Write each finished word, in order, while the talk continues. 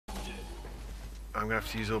I'm gonna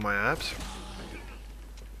have to use all my herbs.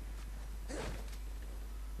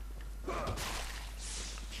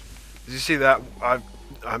 Did you see that?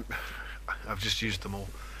 I've just used them all.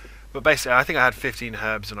 But basically, I think I had 15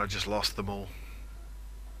 herbs and I just lost them all.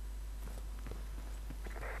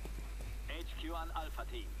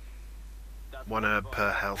 One herb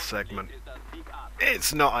per health segment.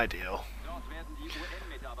 It's not ideal.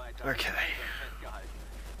 Okay.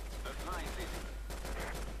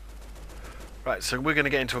 Right, so we're going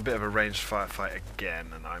to get into a bit of a ranged firefight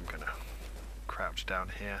again, and I'm going to crouch down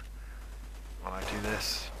here while I do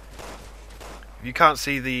this. If you can't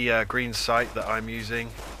see the green sight that I'm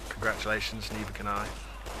using, congratulations, neither can I.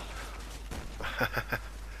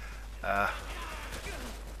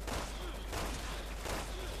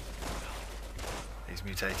 He's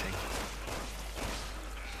mutating.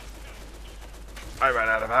 I ran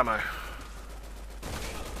out of ammo.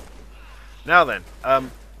 Now then,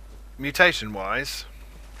 mutation-wise,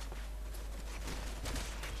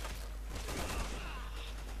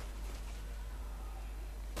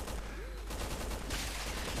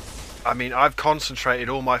 I mean, I've concentrated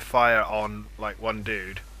all my fire on like one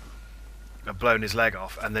dude. I've blown his leg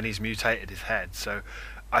off, and then he's mutated his head. So,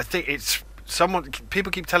 I think it's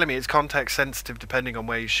people keep telling me it's context sensitive depending on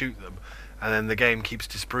where you shoot them, and then the game keeps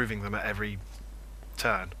disproving them at every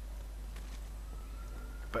turn.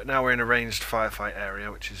 But now we're in a ranged firefight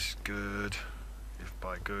area, which is good. If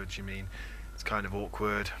by good you mean it's kind of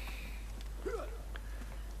awkward,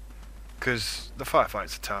 because the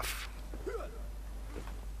firefights are tough.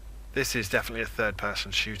 This is definitely a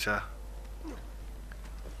third-person shooter.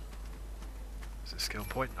 Is it a skill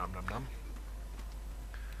point? Nom nom nom.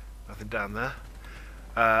 Nothing down there.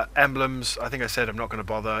 Emblems, I think I said I'm not going to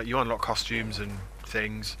bother. You unlock costumes and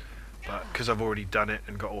things, but because I've already done it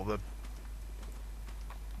and got all the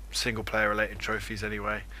single-player related trophies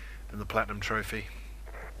anyway, and the platinum trophy,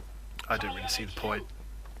 I don't really see the point.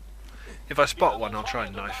 If I spot one, I'll try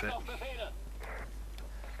and knife it.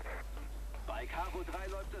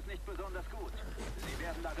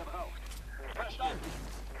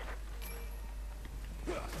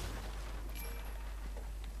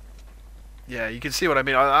 Yeah, you can see what I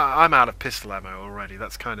mean. I'm out of pistol ammo already.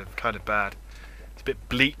 That's kind of bad. It's a bit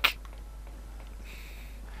bleak.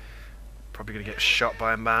 Probably going to get shot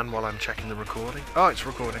by a man while I'm checking the recording. Oh, it's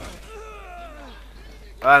recording.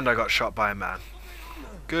 And I got shot by a man.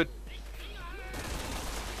 Good.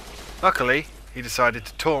 Luckily, he decided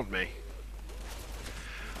to taunt me.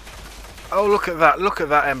 Oh, look at that. Look at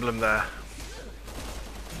that emblem there.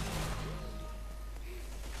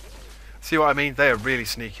 See what I mean? They are really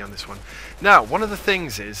sneaky on this one. Now, one of the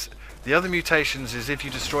things is, the other mutations is if you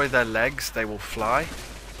destroy their legs, they will fly.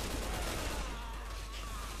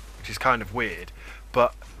 Which is kind of weird.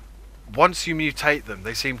 But once you mutate them,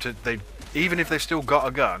 they seem to... even if they've still got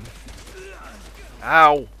a gun...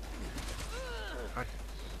 Ow! God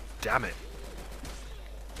damn it.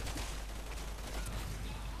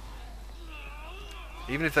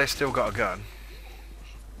 Even if they've still got a gun...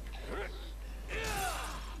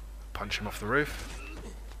 Punch him off the roof.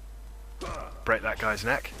 Break that guy's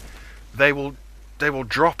neck. They will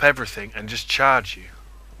drop everything and just charge you,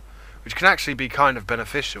 which can actually be kind of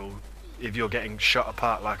beneficial if you're getting shot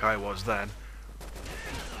apart like I was then.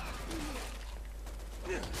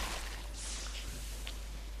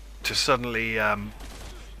 To suddenly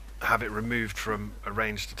have it removed from a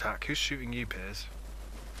ranged attack. Who's shooting you, Piers?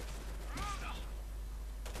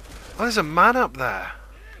 Oh, there's a man up there.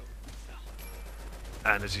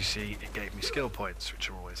 And as you see, it gave me skill points, which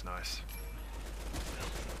are always nice.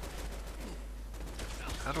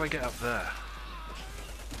 How do I get up there?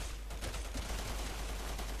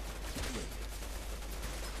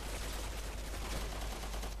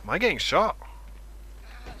 Am I getting shot?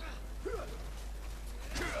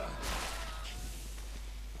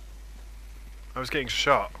 I was getting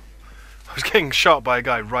shot. I was getting shot by a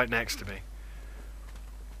guy right next to me.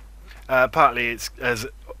 Partly it's, as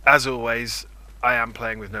always, I am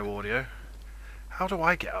playing with no audio. How do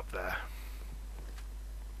I get up there?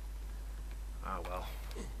 Oh well.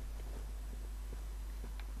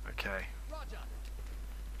 Okay.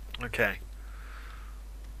 Okay.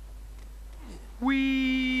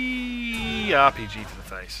 Whee! RPG to the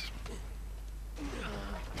face.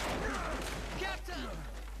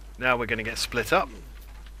 Now we're going to get split up,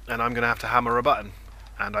 and I'm going to have to hammer a button.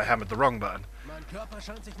 And I hammered the wrong button.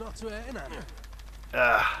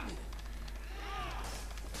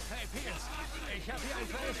 Hey Piers, ich habe hier ein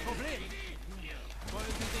kleines Problem. Wollen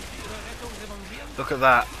Sie sich für Ihre Rettung revanchieren? Look at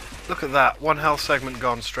that. Look at that. One health segment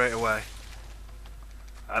gone straight away.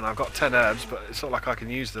 And I've got 10 herbs, but it's not like I can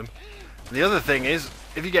use them. And the other thing is,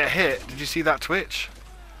 if you get hit, did you see that twitch?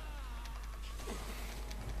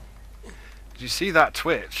 Did you see that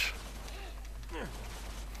twitch?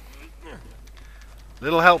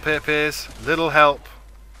 Little help here, Piers. Little help.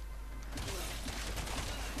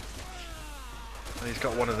 Oh, he's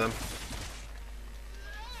got one of them.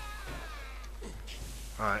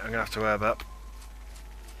 Alright, I'm going to have to herb up.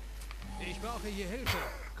 Ich brauche hier Hilfe.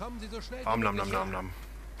 Kommen Sie so schnell Om wie nom möglich nom nom her. nom.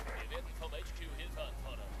 Wir werden vom HQ Hilfe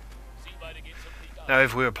anfordern. Sie beide gehen zum Krieg ab. Now,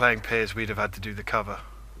 if we were playing Piers, we'd have had to do the cover.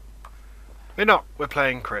 We're not. We're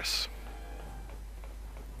playing Chris.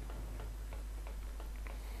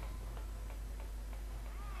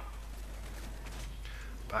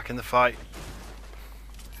 Back in the fight.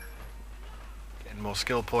 Getting more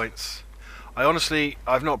skill points.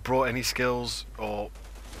 I've not brought any skills or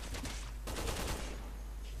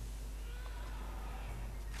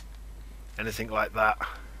anything like that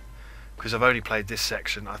because I've only played this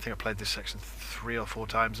section. I think I played this section 3 or 4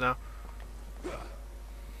 times now.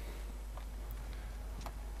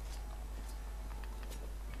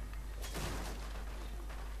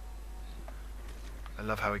 I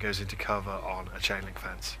love how he goes into cover on a chain link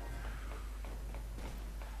fence.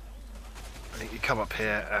 I think you come up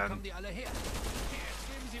here and Kommen die alle her. Jetzt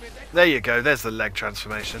geben Sie mir Deckung. there you go, there's the leg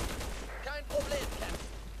transformation. Kein Problem, Captain.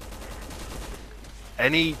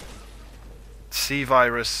 Any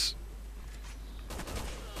C-virus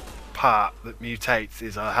part that mutates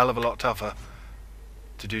is a hell of a lot tougher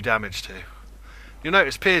to do damage to. You'll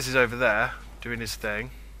notice Piers is over there doing his thing.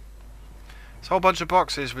 There's a whole bunch of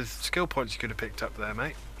boxes with skill points you could have picked up there,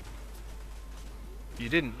 mate. You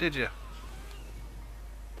didn't, did you?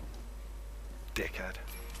 Dickhead.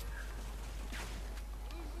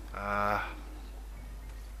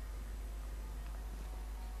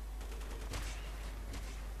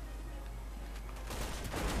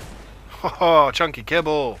 Oh, chunky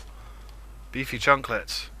kibble, beefy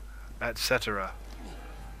chunklets, etc.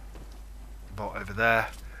 Bolt over there.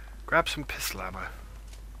 Grab some pistol ammo.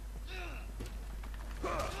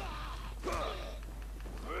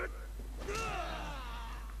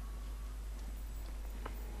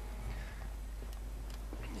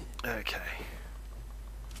 Okay.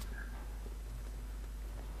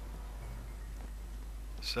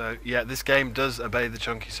 So yeah, this game does obey the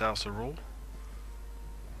chunky salsa rule.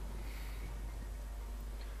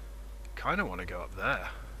 Kinda want to go up there.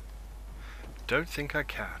 Don't think I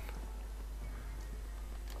can.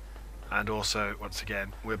 And also, once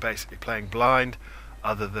again, we're basically playing blind,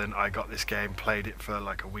 other than I got this game, played it for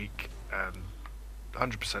like a week, and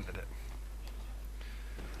 100%ed it.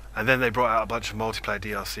 And then they brought out a bunch of multiplayer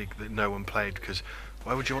DLC that no one played, because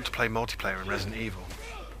why would you want to play multiplayer in Resident Evil?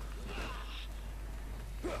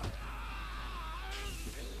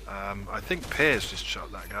 I think Piers just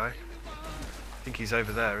shot that guy. I think he's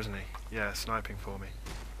over there, isn't he? Yeah, sniping for me.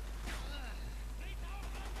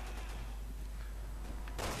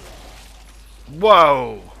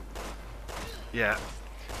 Whoa! Yeah.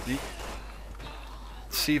 The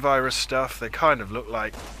C-virus stuff, they kind of look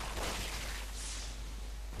like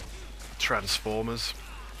Transformers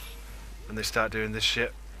when they start doing this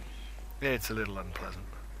shit. Yeah, it's a little unpleasant.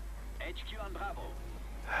 HQ an Bravo.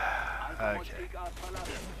 Okay.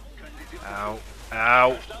 Ow.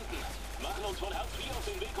 Ow. Machen uns von Herz 4 auf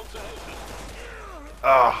den Weg, um zu helfen.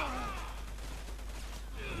 Ah.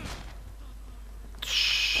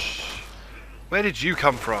 Shh. Where did you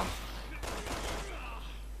come from?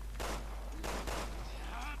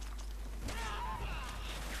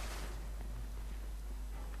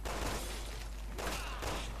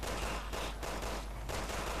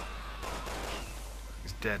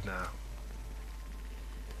 He's dead now.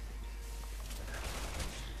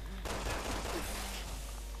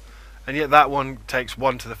 And yet that one takes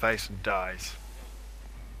one to the face and dies.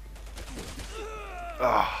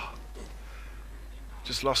 Ah.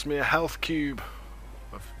 Just lost me a health cube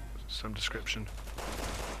of some description.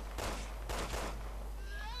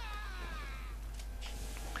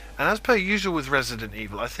 And as per usual with Resident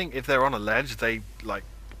Evil, I think if they're on a ledge, they like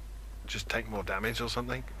just take more damage or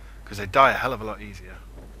something, because they die a hell of a lot easier.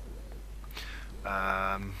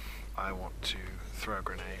 I want to throw a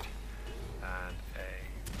grenade and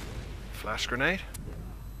a flash grenade.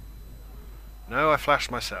 No, I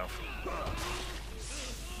flashed myself.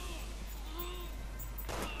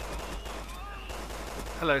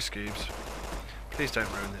 Hello, Scoobs. Please don't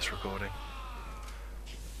ruin this recording.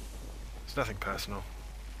 It's nothing personal.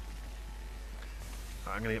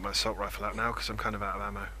 Right, I'm going to get my assault rifle out now because I'm kind of out of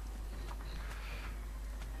ammo.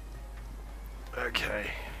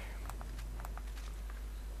 Okay.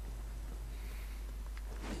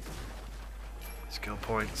 Skill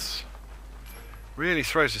points. Really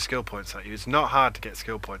throws the skill points at you. It's not hard to get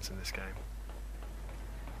skill points in this game.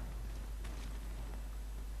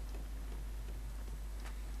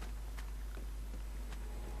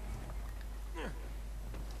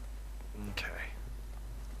 Okay.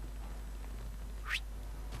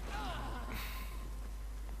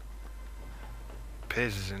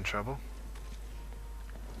 Piers is in trouble.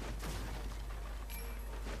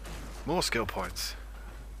 More skill points.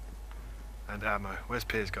 And ammo. Where's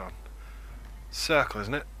Piers gone? Circle,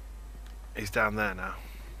 isn't it? He's down there now.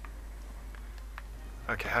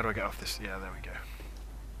 Okay, how do I get off this? Yeah, there we go.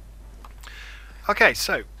 Okay,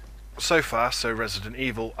 so far, so Resident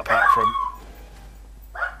Evil, apart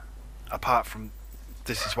from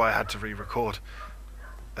this is why I had to re-record.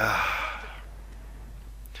 I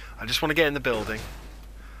just want to get in the building,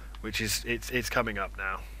 which is it's coming up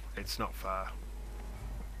now. It's not far.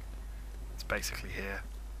 It's basically here.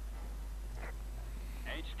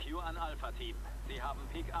 HQ an Alpha Team. Sie haben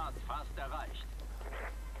Peak Art fast erreicht.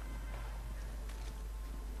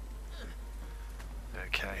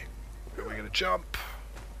 Okay, we're going to jump.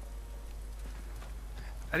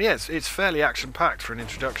 And yes, it's fairly action-packed for an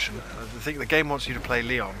introduction. I think the game wants you to play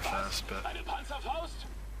Leon first, but Eine Panzerfaust?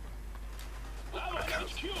 Bravo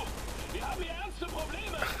HQ! Wir haben hier ernste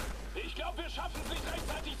Probleme! Ich glaube, wir schaffen es nicht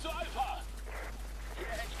rechtzeitig zu Alpha! Hier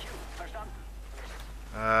HQ, verstanden.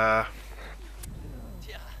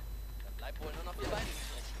 Tja, dann bleibt wohl nur noch wir beide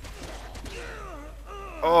übrig.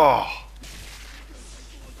 Oh!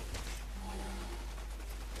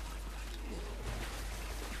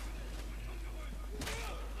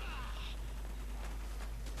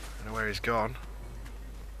 Don't know where he's gone.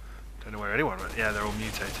 Don't know where anyone went. Yeah, they're all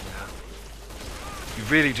mutating now. You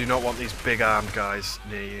really do not want these big armed guys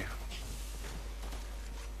near you.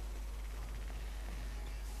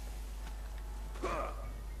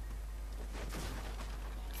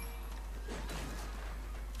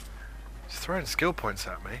 He's throwing skill points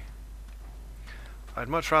at me. I'd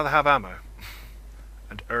much rather have ammo.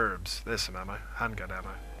 And herbs. There's some ammo. Handgun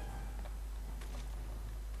ammo.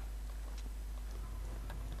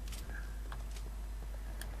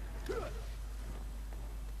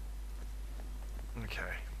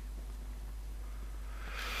 Okay.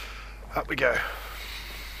 Up we go.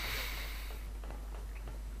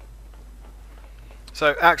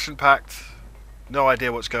 So, action-packed. No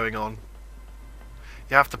idea what's going on.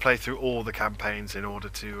 You have to play through all the campaigns in order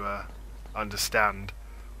to understand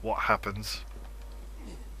what happens.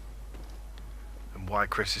 And why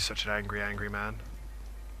Chris is such an angry, angry man.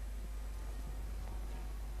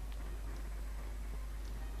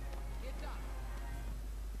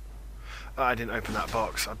 Oh, I didn't open that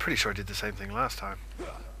box. I'm pretty sure I did the same thing last time.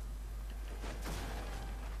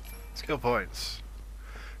 Skill points.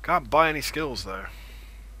 Can't buy any skills though.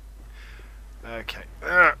 Okay.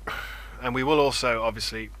 And we will also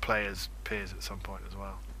obviously play as Piers at some point as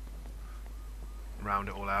well. Round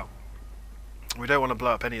it all out. We don't want to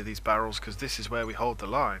blow up any of these barrels because this is where we hold the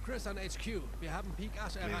line. Chris an HQ. Wir haben Peak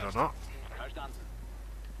Art Believe it or erreicht. not. Verstanden.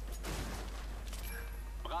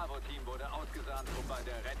 Bravo Team wurde ausgesandt, um bei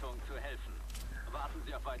der Rettung zu helfen. Warten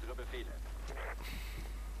Sie auf weitere Befehle.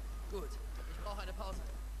 Gut, ich brauche eine Pause.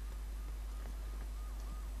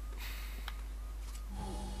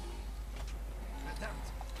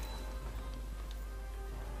 Verdammt.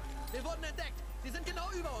 Wir wurden entdeckt. Sie sind genau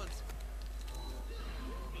über uns.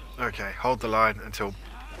 Okay, hold the line until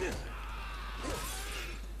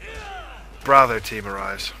Bravo team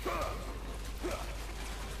arrives.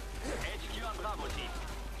 HQ an Bravo Team.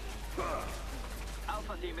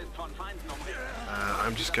 Alpha Team ist von Feinden umringt.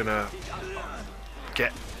 I'm just gonna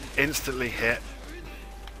get instantly hit.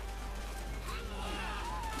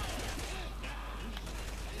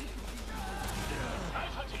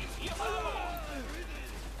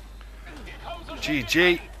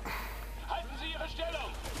 GG. Halten Sie Ihre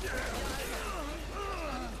Stellung!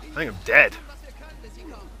 I think I'm dead. Was wir können, bis sie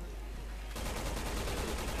kommen.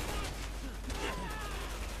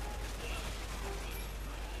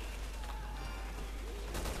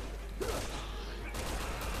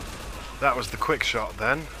 That was the quick shot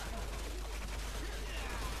then.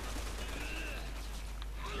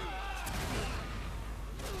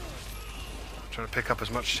 Trying to pick up as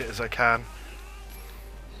much shit as I can.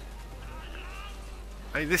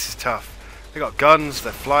 Hey, this is tough. They got guns,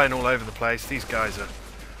 they're flying all over the place. These guys are...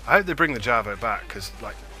 I hope they bring the Javo back, because,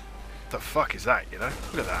 like, the fuck is that, you know?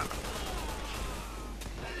 Look at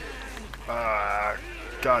that.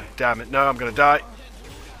 God damn it. No, I'm gonna die.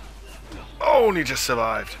 Oh, and he just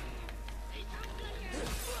survived.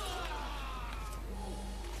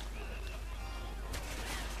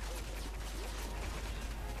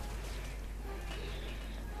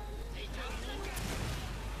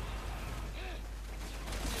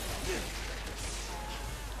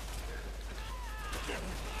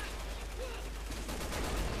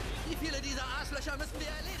 Breacher müssen wir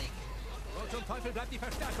erledigen. Wo zum Teufel bleibt die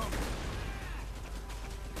Verstärkung?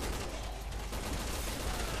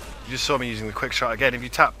 You just saw me using the quick shot again. If you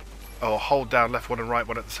tap or hold down left one and right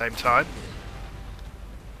one at the same time.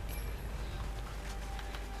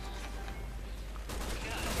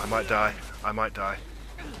 I might die. I might die.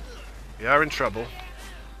 We are in trouble.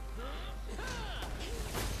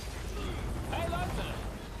 Hey Leute,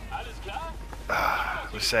 alles klar? Ah,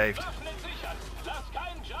 we're saved. Waffen entsichern. Lasst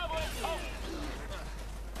keinen Jabo entkommen.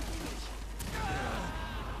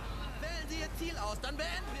 Wählen Sie Ihr Ziel aus, dann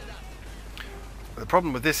beenden wir das. The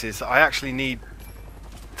problem with this is that I actually need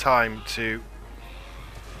time to...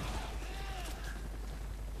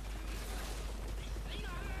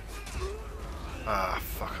 Ah,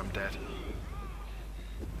 fuck, I'm dead.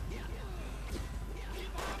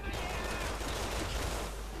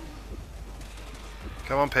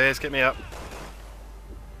 Come on, Piers, get me up.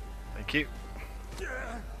 Thank you.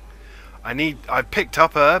 I've picked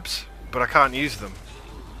up herbs, but I can't use them.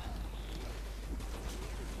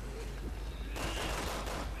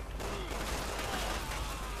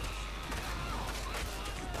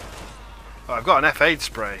 Oh, I've got an F8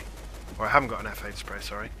 spray. Or I haven't got an F8 spray,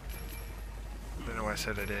 sorry. I don't know why I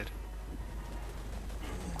said I did.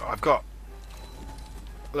 Oh, I've got...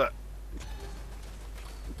 Look.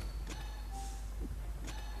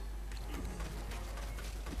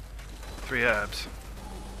 Three herbs.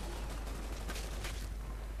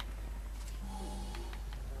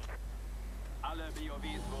 Alle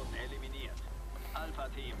BOWs wurden eliminiert.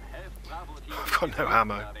 Alpha-Team, helft Bravo-Team, I've got no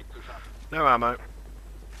ammo. wegzuschaffen. No ammo.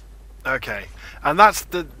 Okay, and that's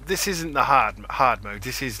this isn't the hard mode.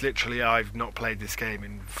 This is literally, I've not played this game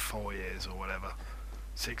in 4 years or whatever,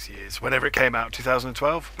 6 years, whenever it came out,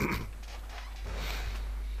 2012.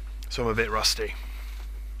 So I'm a bit rusty.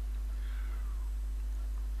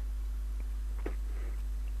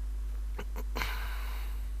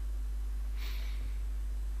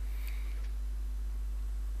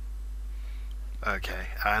 Okay,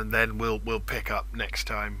 and then we'll pick up next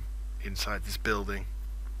time inside this building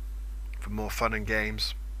for more fun and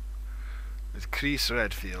games with Chris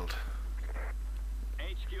Redfield.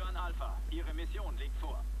 HQ an Alpha, Ihre Mission liegt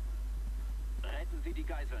vor. Retten Sie die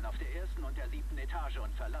Geiseln auf der 1. und der 7. Etage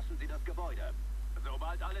und verlassen Sie das Gebäude.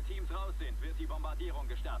 Sobald alle Teams raus sind, wird die Bombardierung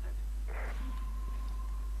gestartet.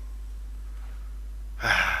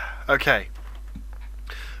 Okay.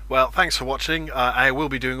 Well, thanks for watching. I will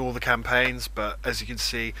be doing all the campaigns, but as you can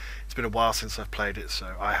see, it's been a while since I've played it,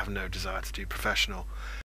 so I have no desire to do professional.